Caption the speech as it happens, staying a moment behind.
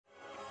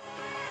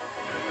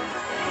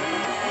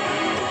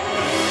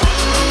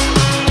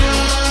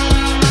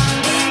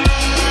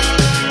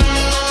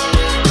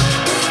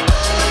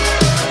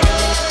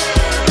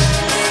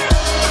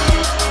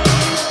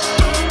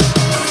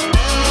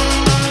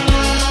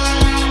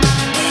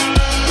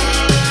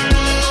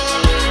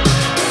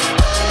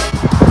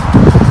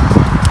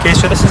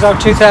is our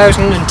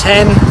 2010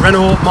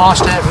 Renault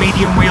Master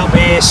medium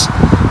wheelbase,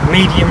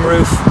 medium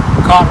roof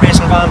kart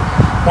racing van.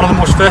 One of the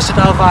most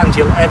versatile vans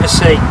you'll ever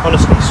see,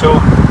 honestly.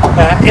 So,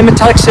 in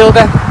metallic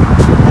silver,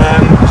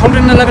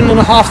 111,500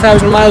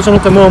 miles on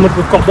at the moment.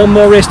 We've got one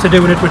more race to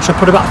do with it, which will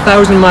put about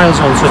 1,000 miles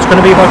on, so it's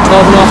going to be about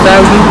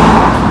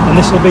 12,500, and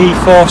this will be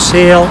for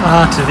sale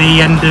at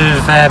the end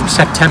of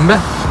September.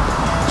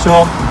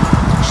 So,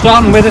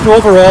 starting with it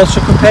overall, so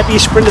compared to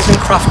your Sprinters and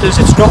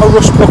Crafters, it's not a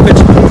rust bucket.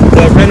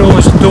 The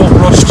Renaults don't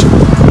rust,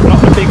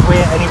 not in a big way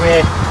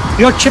anyway.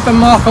 The odd chip and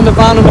mark on the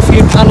van on a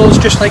few panels,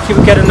 just like you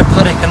would get in the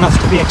paddock, and that's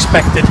to be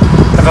expected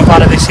of a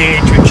van of this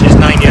age, which is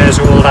 9 years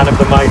old and of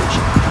the mileage.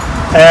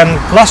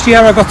 Last year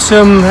I got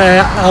some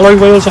alloy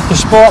wheels off the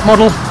Sport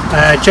model,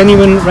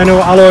 genuine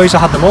Renault alloys. I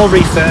had them all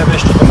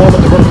refurbished. At the moment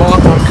they're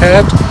unmarked and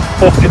curved.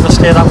 Hopefully they'll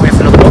stay that way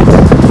for another month.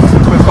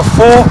 We've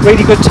got 4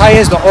 really good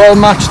tyres. They're all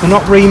matched, they're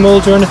not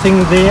remolds or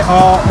anything. They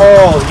are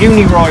all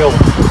Uni-Royal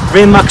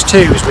Rain Max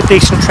 2s with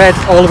decent tread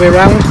all the way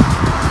around.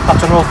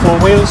 That's on all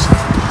 4 wheels.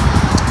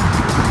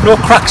 No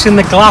cracks in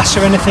the glass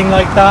or anything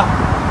like that.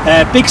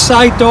 Big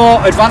side door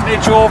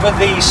advantage over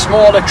the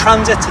smaller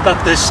Transit, that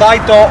the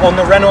side door on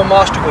the Renault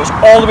Master goes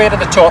all the way to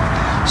the top,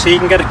 so you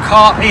can get a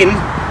car in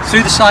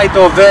through the side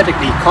door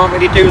vertically. You can't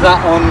really do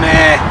that on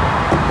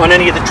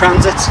any of the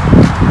Transits.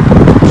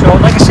 So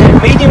like I said,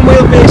 medium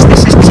wheelbase,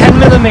 this is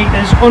 10mm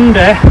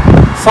under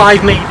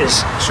 5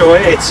 metres, so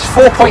it's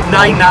 4.990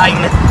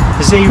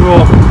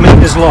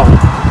 metres long.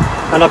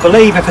 And I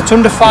believe if it's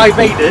under 5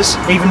 metres,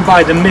 even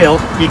by the mill,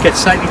 you get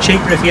slightly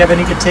cheaper if you ever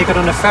need to take it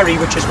on a ferry,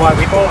 which is why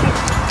we bought it.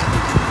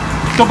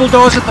 Double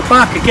doors at the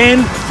back,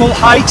 again, full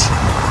height,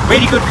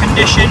 really good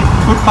condition,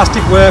 good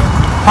plastic work,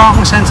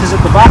 parking sensors at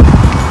the back.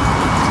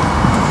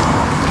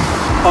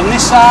 On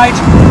this side,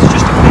 it's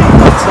just a bit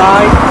on that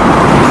side.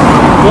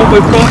 What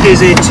we've got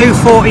is a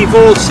 240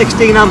 volt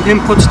 16 amp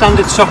input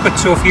standard socket,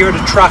 so if you're at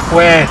a track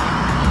where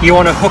you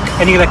want to hook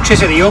any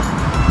electricity up,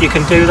 you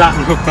can do that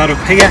and hook that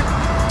up here.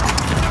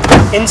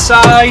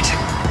 Inside,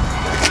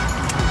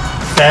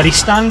 fairly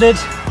standard.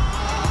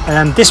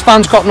 This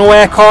van's got no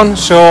aircon,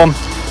 so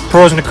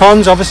pros and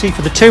cons. Obviously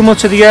for the 2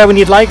 months of the year when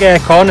you'd like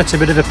aircon, it's a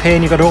bit of a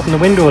pain, you've got to open the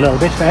window a little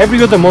bit. For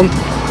every other month,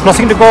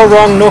 nothing to go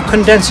wrong, no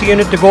condenser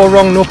unit to go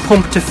wrong, no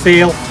pump to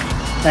feel.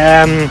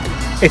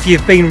 If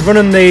you've been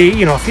running the,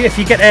 if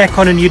you get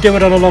aircon and you do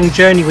it on a long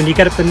journey, when you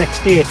get up the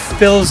next day, it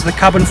fills the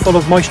cabin full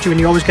of moisture and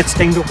you always get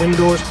stained up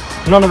windows.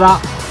 None of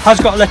that. Has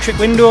got electric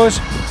windows.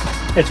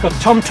 It's got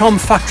TomTom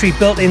factory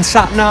built-in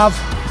satnav,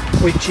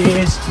 which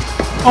is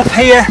up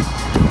here.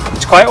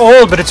 It's quite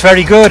old, but it's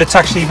very good. It's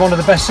actually one of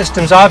the best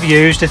systems I've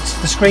used.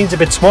 The screen's a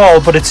bit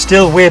small, but it's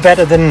still way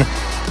better than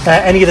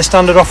any of the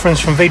standard offerings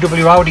from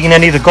VW, Audi, and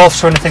any of the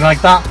Golfs or anything like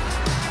that.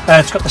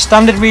 It's got the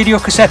standard radio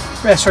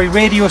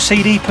radio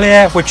CD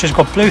player, which has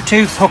got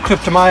Bluetooth hooked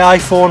up to my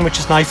iPhone, which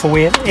is an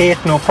iPhone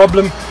 8, no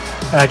problem.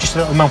 Just a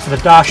little mount for the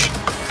dash.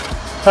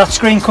 That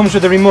screen comes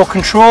with a remote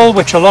control,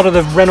 which a lot of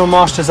the Renault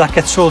Masters that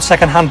get sold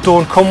second-hand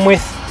don't come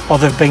with, or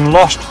they've been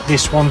lost.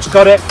 This one's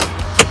got it.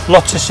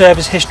 Lots of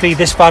service history.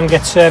 This van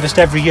gets serviced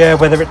every year,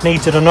 whether it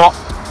needs it or not.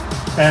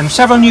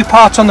 Several new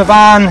parts on the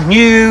van.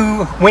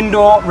 New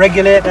window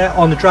regulator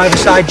on the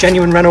driver's side,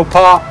 genuine Renault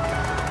part.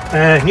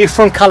 New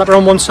front caliper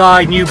on one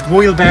side, new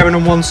wheel bearing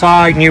on one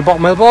side, new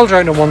bottom wheel ball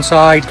joint on one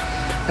side,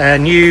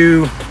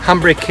 new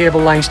handbrake cable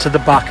lines to the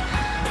back.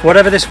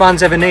 Whatever this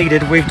van's ever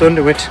needed, we've done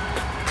to it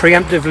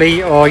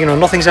preemptively, or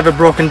nothing's ever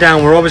broken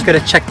down. We're always get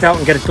it checked out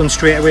and get it done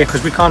straight away,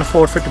 because we can't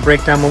afford for it to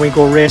break down when we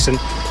go racing.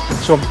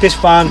 So this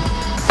van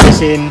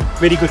is in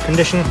really good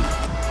condition.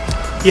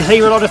 You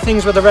hear a lot of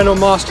things with the Renault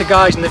Master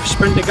guys and the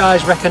Sprinter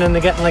guys reckoning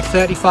they're getting like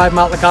 35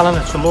 miles a gallon.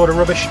 It's a load of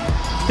rubbish.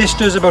 This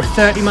does about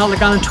 30 miles a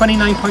gallon,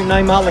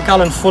 29.9 miles a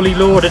gallon fully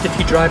loaded if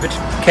you drive it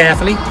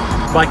carefully.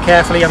 By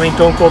carefully I mean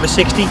don't go over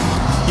 60.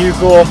 You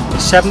go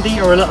 70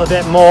 or a little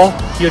bit more,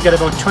 you'll get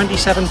about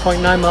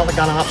 27.9 miles a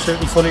gallon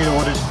absolutely fully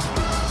loaded.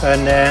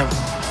 And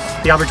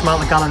the average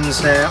amount of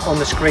gallons on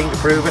the screen to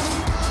prove it.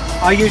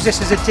 I use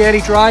this as a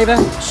daily driver,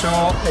 so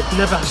it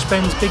never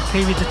spends big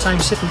periods of time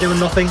sitting doing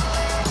nothing.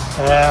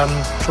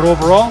 But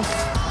overall,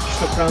 just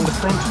look around the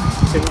front,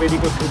 it's in really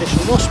good condition.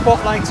 No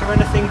spotlights or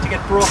anything to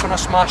get broken or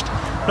smashed,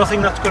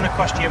 nothing that's going to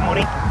cost you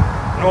money,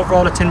 and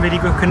overall it's in really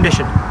good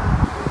condition.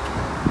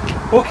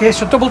 Okay,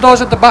 so double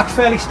doors at the back,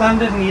 fairly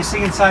standard, and you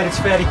see inside it's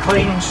fairly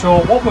clean. So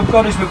what we've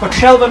got is we've got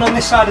shelving on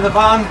this side of the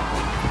van.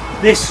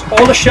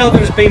 All the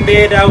shelving has been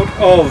made out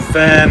of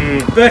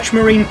birch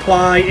marine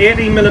ply,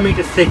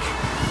 18mm thick,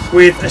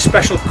 with a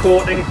special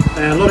coating.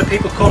 A lot of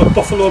people call it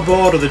buffalo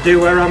board, or they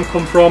do where I'm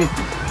come from.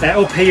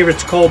 Up here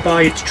it's called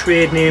by its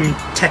trade name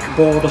tech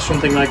board or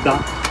something like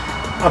that.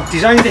 I've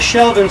designed the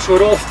shelving so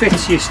it all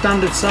fits your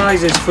standard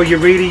sizes for your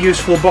really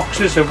useful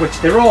boxes, of which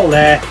they're all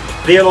there.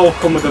 They'll all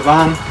come with the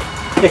van.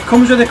 It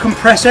comes with a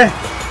compressor.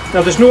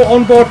 Now there's no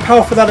onboard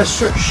power for that as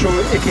such, so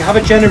if you have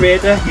a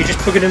generator you just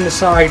plug it in the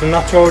side and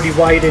that's already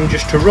wired in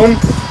just to run.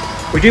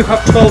 We do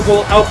have 12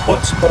 volt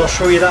outputs, but I'll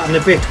show you that in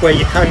a bit, where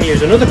you can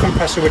use another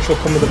compressor which will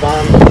come with the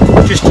van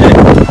just to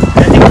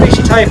increase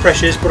your tyre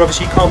pressures, but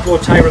obviously you can't blow a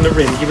tyre on the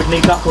rim. You would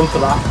need that one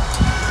for that.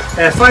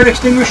 Fire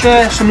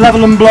extinguisher, some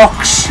leveling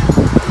blocks.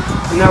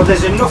 And now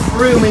there's enough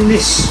room in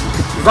this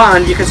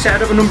van, you can set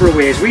it up a number of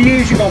ways. We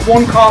usually got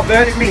one cart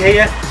vertically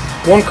here,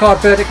 one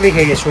cart vertically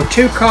here, so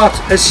 2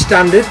 carts as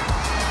standard.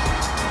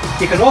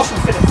 You can also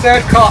fit a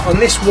 3rd cart on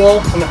this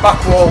wall, on the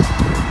back wall.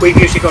 We've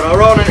usually got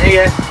our awning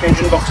here,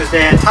 engine boxes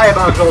there, tyre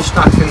bags all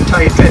stacked and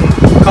tyre-driven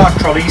cart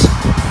trolleys.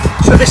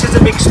 So this is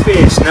a big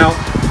space. Now,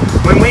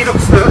 when we look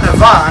for a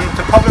van,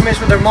 the problem is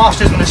with the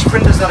Masters and the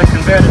Sprinters that are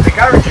converted, the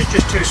garage is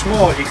just too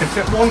small. You can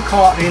fit 1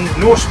 cart in,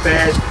 no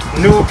spares,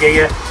 no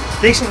gear,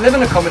 decent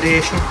living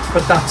accommodation,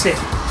 but that's it.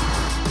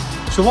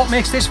 So what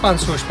makes this van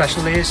so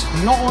special is,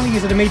 not only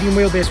is it a medium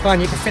wheelbase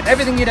van, you can fit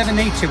everything you'd ever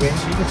need to in.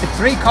 So you can fit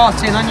 3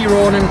 carts in and your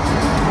awning,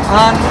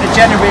 and a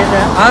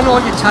generator, and all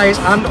your tyres,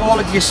 and all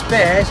of your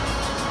spares,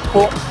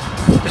 but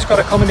it's got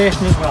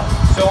accommodation as well.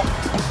 So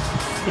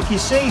if you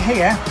see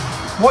here,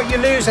 what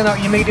you're losing out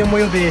your medium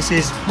wheelbase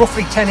is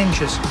roughly 10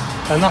 inches,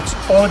 and that's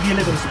all of your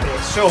living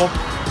space. So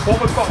what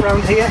we've got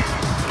around here,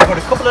 we've got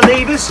a couple of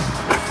levers.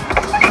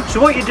 So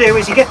what you do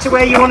is you get to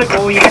where you want to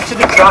go, you get to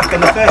the track,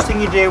 and the first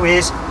thing you do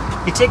is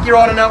you take your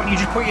awning out and you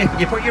just put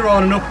your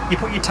awning up, you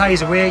put your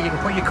tyres away, you can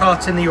put your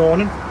carts in the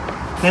awning,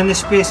 then the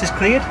space is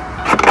cleared.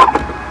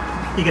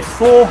 You get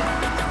 4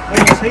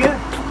 wheels here,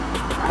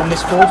 and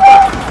this folds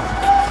back.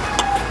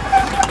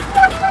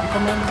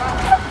 Come round the back.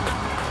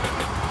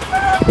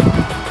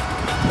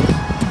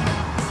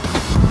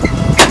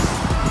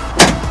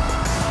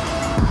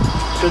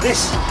 So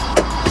this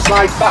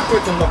slides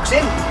backwards and locks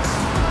in.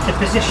 The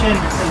position in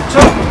the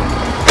top,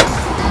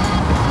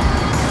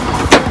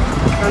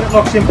 and it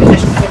locks in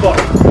position at the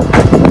bottom.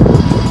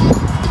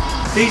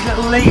 These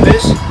little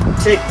levers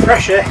take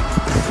pressure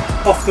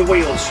off the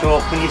wheels, so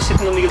when you're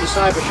sitting on the other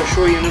side, which I'll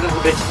show you in a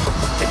little bit,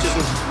 it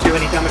doesn't do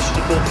any damage to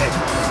the bulkhead.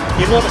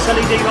 You'll notice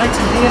LED lights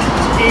in here.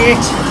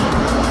 8,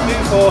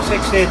 2, 4,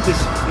 6, 8,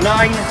 there's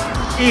 9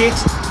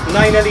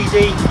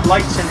 LED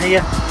lights in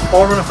here,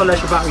 all run off a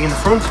leisure battery in the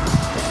front.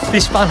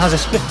 This van has a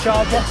split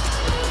charger.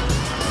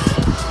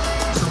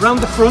 So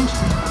round the front,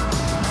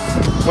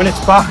 when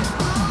it's back,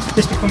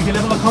 this becomes your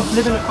living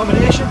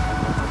accommodation.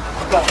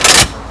 We've got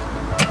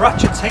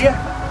ratchets here.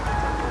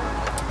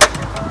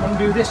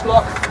 Undo this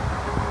lock,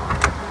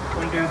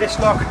 undo this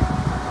lock,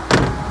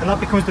 and that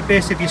becomes the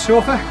base of your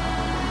sofa.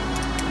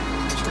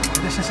 Just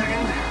undo this a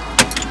second.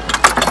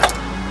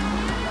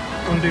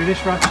 Undo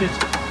this ratchet,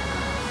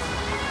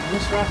 and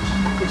this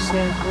ratchet, this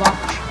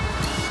latch,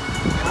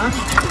 and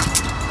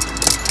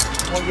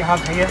what you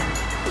have here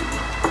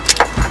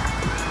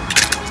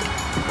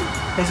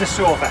is a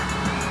sofa.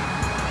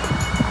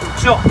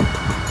 So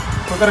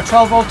we've got a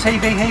 12 volt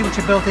TV here, which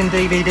is a built-in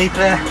DVD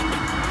player.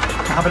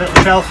 You have a little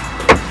shelf,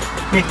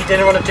 make your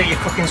dinner on it, do your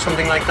cooking,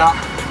 something like that.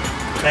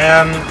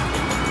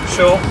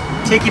 So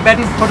take your bed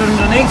and put it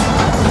underneath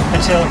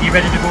until you're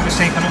ready to go to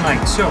sleep in the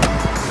night. So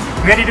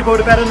ready to go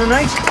to bed in the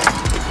night,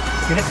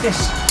 you lift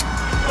this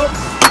up.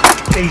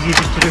 It's easier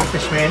just to do it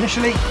this way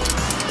initially.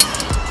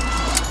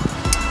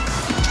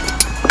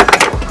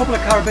 A couple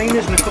of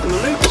carabiners and a couple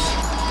of loops.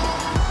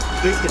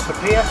 Loop this up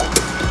here,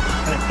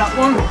 and at that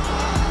one,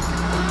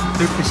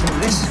 loop this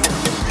into this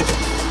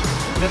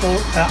little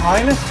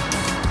eyelet,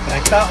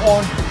 like that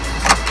one,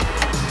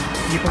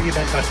 you put your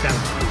bed back down.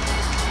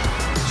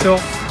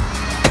 So,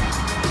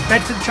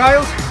 bed for the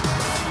child,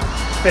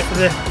 bed for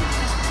the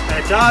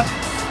dad,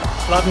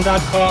 lad and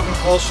dad carton,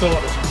 all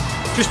sorted.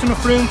 Just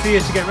enough room for you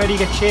to get ready,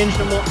 get changed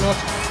and whatnot.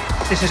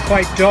 This is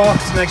quite dark,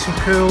 it's nice and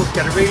cool,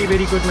 get a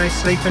really good night's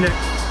sleep in it.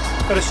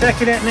 Got a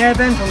circulating air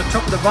vent on the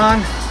top of the van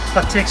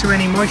that takes away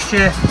any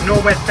moisture,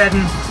 no wet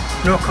bedding,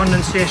 no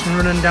condensation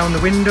running down the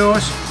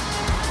windows,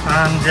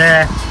 and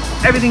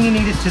everything you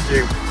needed to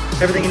do.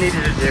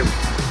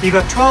 You've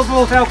got 12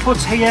 volt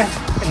outputs here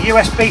and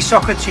USB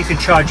sockets, you can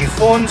charge your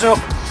phones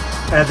up.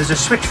 There's a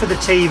switch for the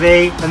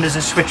TV and there's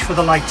a switch for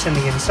the lights in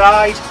the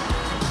inside.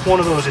 One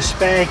of those is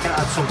spare, you can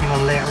add something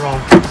on later on.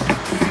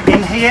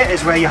 In here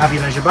is where you have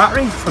your leisure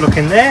battery, if you look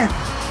in there.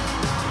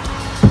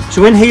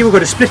 So in here we've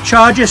got a split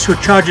charger, so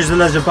it charges the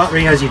leisure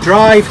battery as you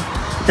drive.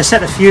 A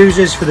set of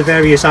fuses for the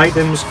various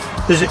items.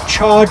 There's a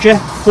charger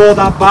for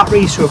that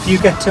battery, so if you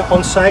get to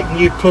on site and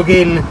you plug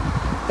in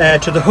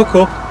to the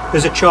hookup,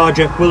 there's a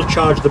charger, will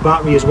charge the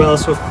battery as well.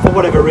 So if for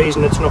whatever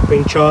reason it's not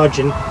been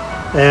charging,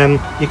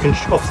 you can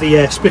off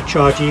the split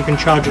charger, you can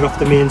charge it off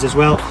the mains as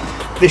well.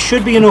 There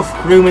should be enough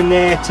room in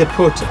there to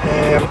put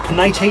a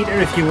night heater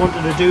if you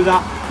wanted to do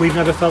that. We've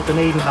never felt the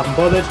need and haven't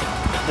bothered.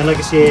 And like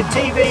I say,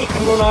 TV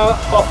can run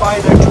off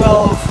either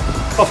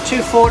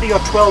 240 or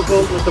 12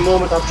 volt, and at the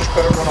moment I've just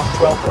got it run off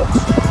 12 volts.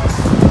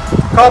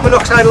 Carbon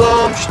monoxide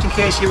alarm, just in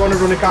case you want to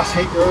run a gas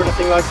heater or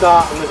anything like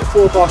that, and there's a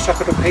 4-bar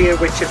socket up here,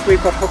 which if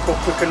we've got hook up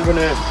we can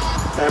run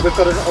we've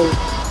got a little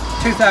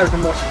 2000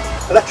 watt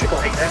electrical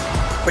heater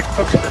which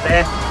plugs into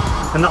there,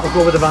 and that will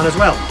go with the van as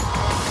well.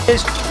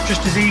 It's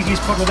just as easy as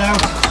putting it out.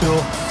 So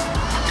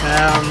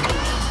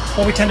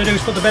what we tend to do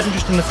is put the bedding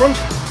just in the front,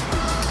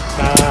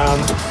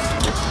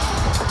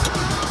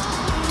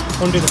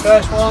 Undo the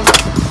first one,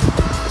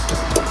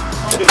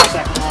 undo the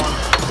second one,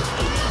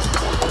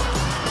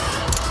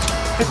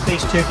 clip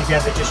these two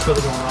together just so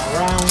they don't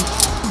roll around.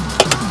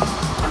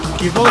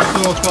 You've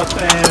also got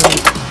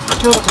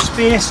still got the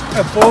space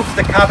above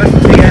the cabin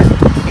here.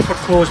 You put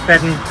clothes,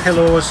 bedding,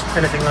 pillows,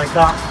 anything like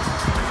that.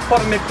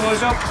 Bottom it goes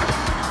up.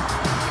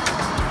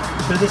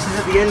 So this is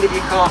at the end of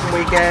your karting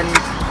weekend.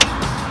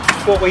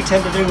 What we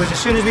tend to do is as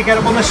soon as we get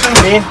up on the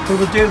Sunday, we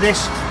will do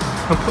this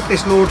and put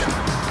this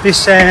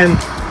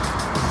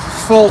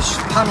false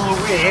panel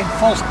away,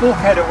 false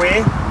bulkhead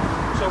away,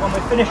 so when we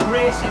finish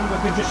racing we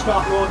can just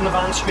start loading the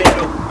van straight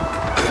up.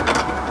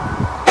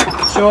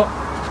 So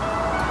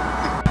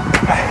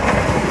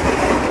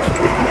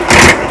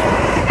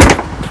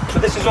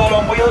this is all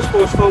on wheels,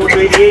 goes forward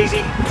really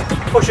easy.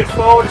 Push it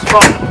forward as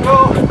far as it can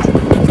go,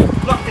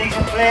 lock these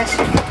in place.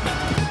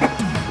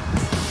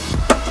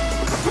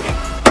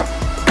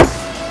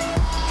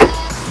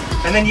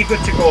 And then you're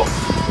good to go.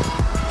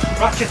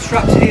 Ratchet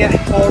straps here,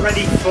 all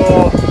ready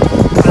for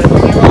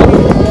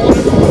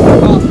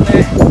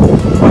there.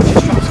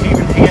 Ratchet straps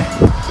even here,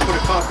 put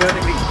a cart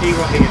vertically,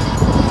 zero here.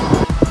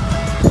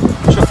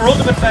 So for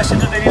ultimate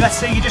versatility, let's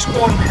say you're just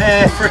going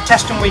for a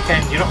testing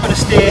weekend, you're not going to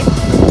stay,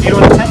 you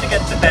don't intend to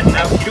get to bed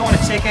now, you don't want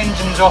to take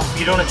engines off,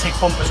 you don't want to take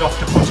bumpers off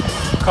to put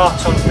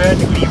carts on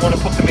vertically, you want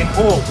to put them in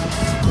whole.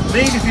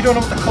 These, if you don't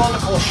know what they're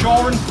called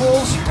shoring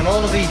poles, and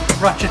all of the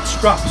ratchet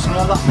straps and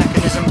all that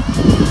mechanism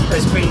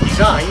has been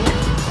designed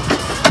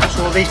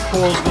so these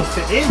poles will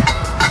fit in.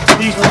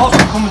 These will also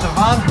come with a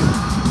van.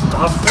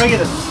 I have 3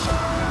 of them.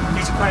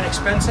 These are quite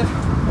expensive,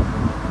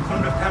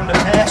 £100 a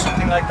pair,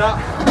 something like that,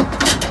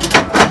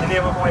 and they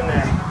will go in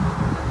there.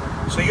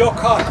 So your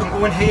car can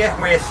go in here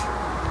with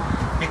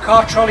your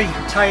car trolley,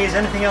 tyres,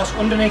 anything else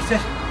underneath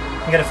it.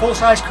 You can get a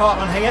full-size cart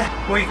on here.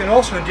 What you can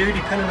also do,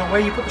 depending on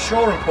where you put the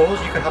shoring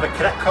poles, you can have a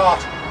cadet cart,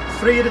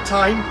 3 at a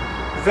time,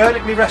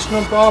 vertically resting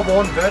on bar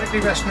 1, vertically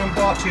resting on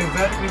bar 2,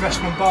 vertically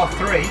resting on bar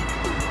 3.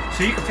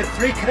 So you can fit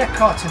 3 cadet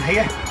carts in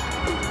here.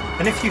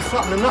 And if you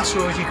flatten the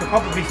lassos, you could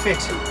probably fit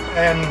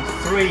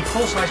 3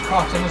 full-size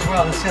carts in as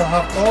well, and still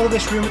have all of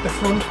this room at the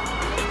front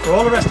for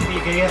all the rest of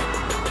your gear,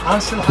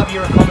 and still have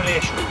your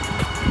accommodation.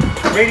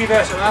 Really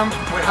versatile.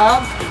 We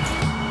have,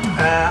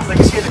 like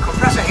I say, the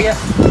compressor here.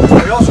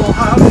 We also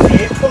have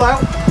a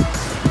pull-out.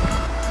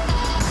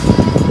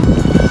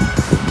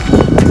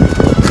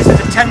 This is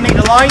a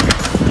 10-metre line.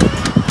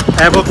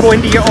 We'll go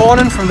into your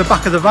awning from the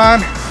back of the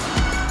van.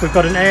 We've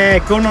got an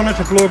air gun on it,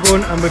 a blow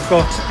gun, and we've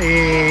got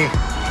a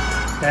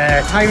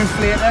tyre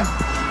inflator.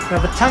 Now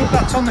the tank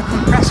that's on the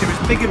compressor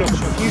is big enough,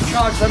 so if you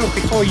charge that up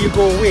before you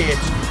go away,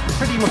 it's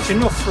pretty much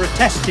enough for a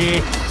test day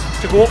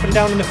to go up and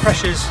down in the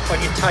pressures on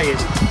your tyres.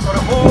 Got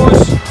a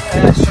hose,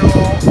 so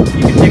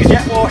you can take a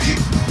jet wash.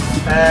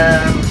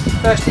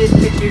 First aid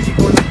kit usually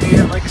going in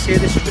here. Like I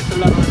say, this is just to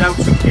level it out,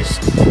 so in case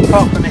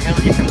parked on the hill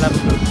you can level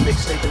it up to make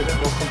sleeping a bit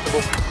more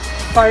comfortable.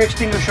 Fire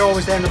extinguisher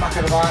always there in the back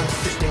of the van,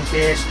 just in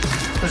case.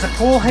 There's a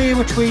pole here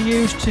which we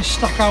use to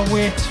stack our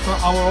weights for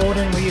our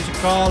awning. We use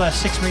a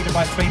 6 metre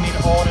by 3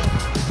 metre awning,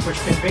 which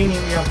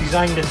conveniently I've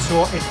designed it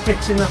so it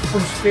fits in that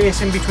front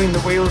space in between the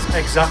wheels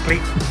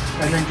exactly,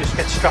 and then just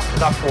gets strapped to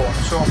that board.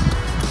 So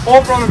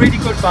overall a really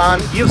good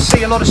van. You'll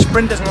see a lot of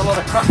sprinters and a lot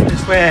of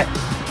crafters where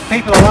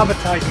people are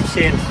advertising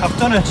saying, I've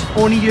done it,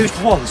 only used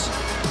once.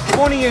 I've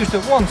only used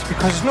it once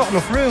because there's not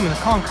enough room and they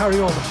can't carry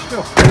all the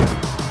stuff.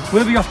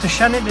 We'll be off to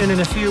Shenington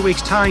in a few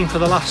weeks' time for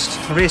the last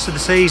race of the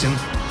season,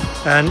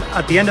 and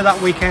at the end of that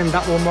weekend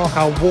that will mark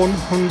our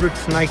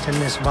 100th night in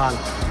this van.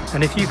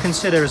 And if you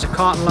consider, as a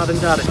karting lad and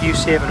dad, if you're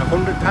saving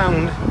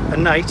 £100 a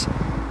night,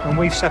 and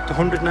we've slept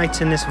 100 nights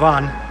in this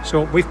van,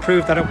 so we've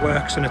proved that it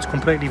works and it's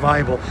completely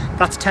viable,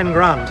 that's 10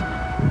 grand.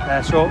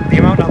 So the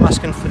amount I'm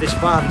asking for this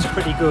van is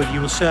pretty good.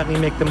 You will certainly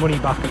make the money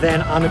back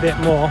then and a bit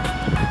more.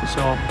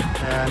 So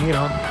you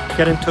know,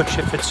 get in touch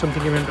if it's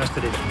something you're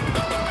interested in.